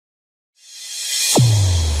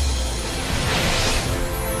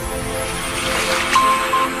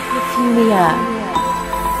Perfumiya.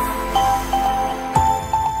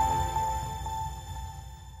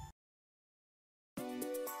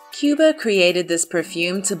 Cuba created this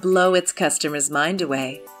perfume to blow its customers' mind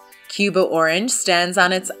away. Cuba Orange stands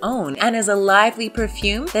on its own and is a lively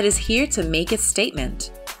perfume that is here to make its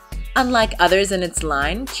statement. Unlike others in its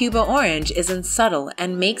line, Cuba Orange isn't subtle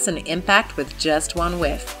and makes an impact with just one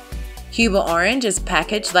whiff. Cuba Orange is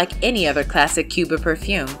packaged like any other classic Cuba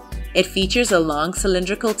perfume. It features a long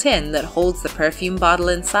cylindrical tin that holds the perfume bottle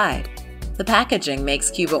inside. The packaging makes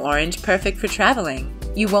Cuba Orange perfect for traveling.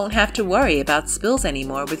 You won't have to worry about spills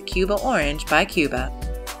anymore with Cuba Orange by Cuba.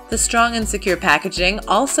 The strong and secure packaging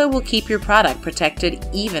also will keep your product protected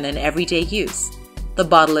even in everyday use. The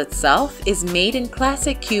bottle itself is made in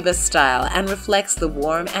classic Cuba style and reflects the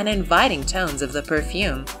warm and inviting tones of the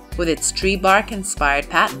perfume with its tree bark inspired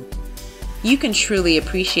pattern. You can truly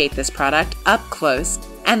appreciate this product up close,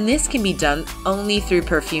 and this can be done only through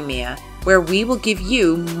Perfumiya, where we will give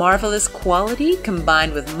you marvelous quality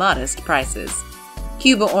combined with modest prices.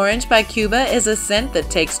 Cuba Orange by Cuba is a scent that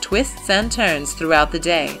takes twists and turns throughout the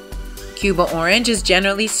day. Cuba Orange is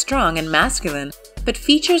generally strong and masculine, but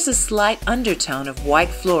features a slight undertone of white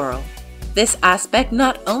floral. This aspect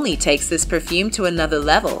not only takes this perfume to another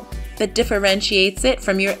level, but differentiates it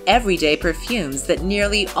from your everyday perfumes that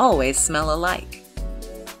nearly always smell alike.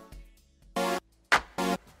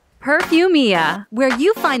 Perfumiya, where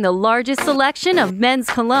you find the largest selection of men's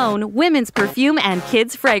cologne, women's perfume, and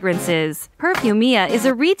kids' fragrances. Perfumiya is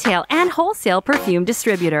a retail and wholesale perfume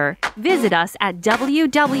distributor. Visit us at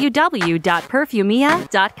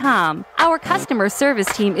www.perfumiya.com. Our customer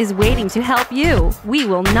service team is waiting to help you. We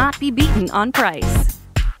will not be beaten on price.